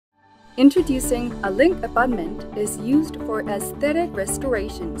Introducing a link abutment is used for aesthetic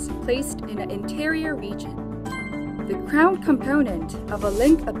restorations placed in an interior region. The crown component of a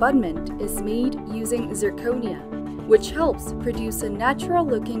link abutment is made using zirconia, which helps produce a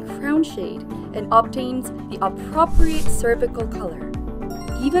natural-looking crown shade and obtains the appropriate cervical color.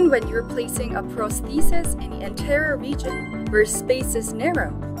 Even when you're placing a prosthesis in the anterior region where space is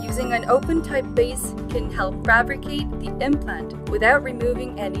narrow, using an open-type base can help fabricate the implant without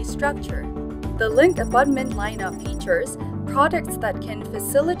removing any structure. The link abutment lineup features products that can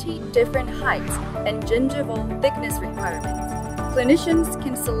facilitate different heights and gingival thickness requirements. Clinicians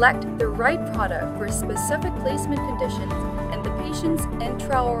can select the right product for specific placement conditions and the patient's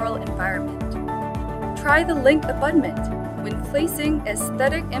intraoral environment. Try the link abutment when placing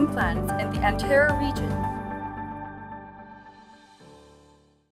aesthetic implants in the anterior region.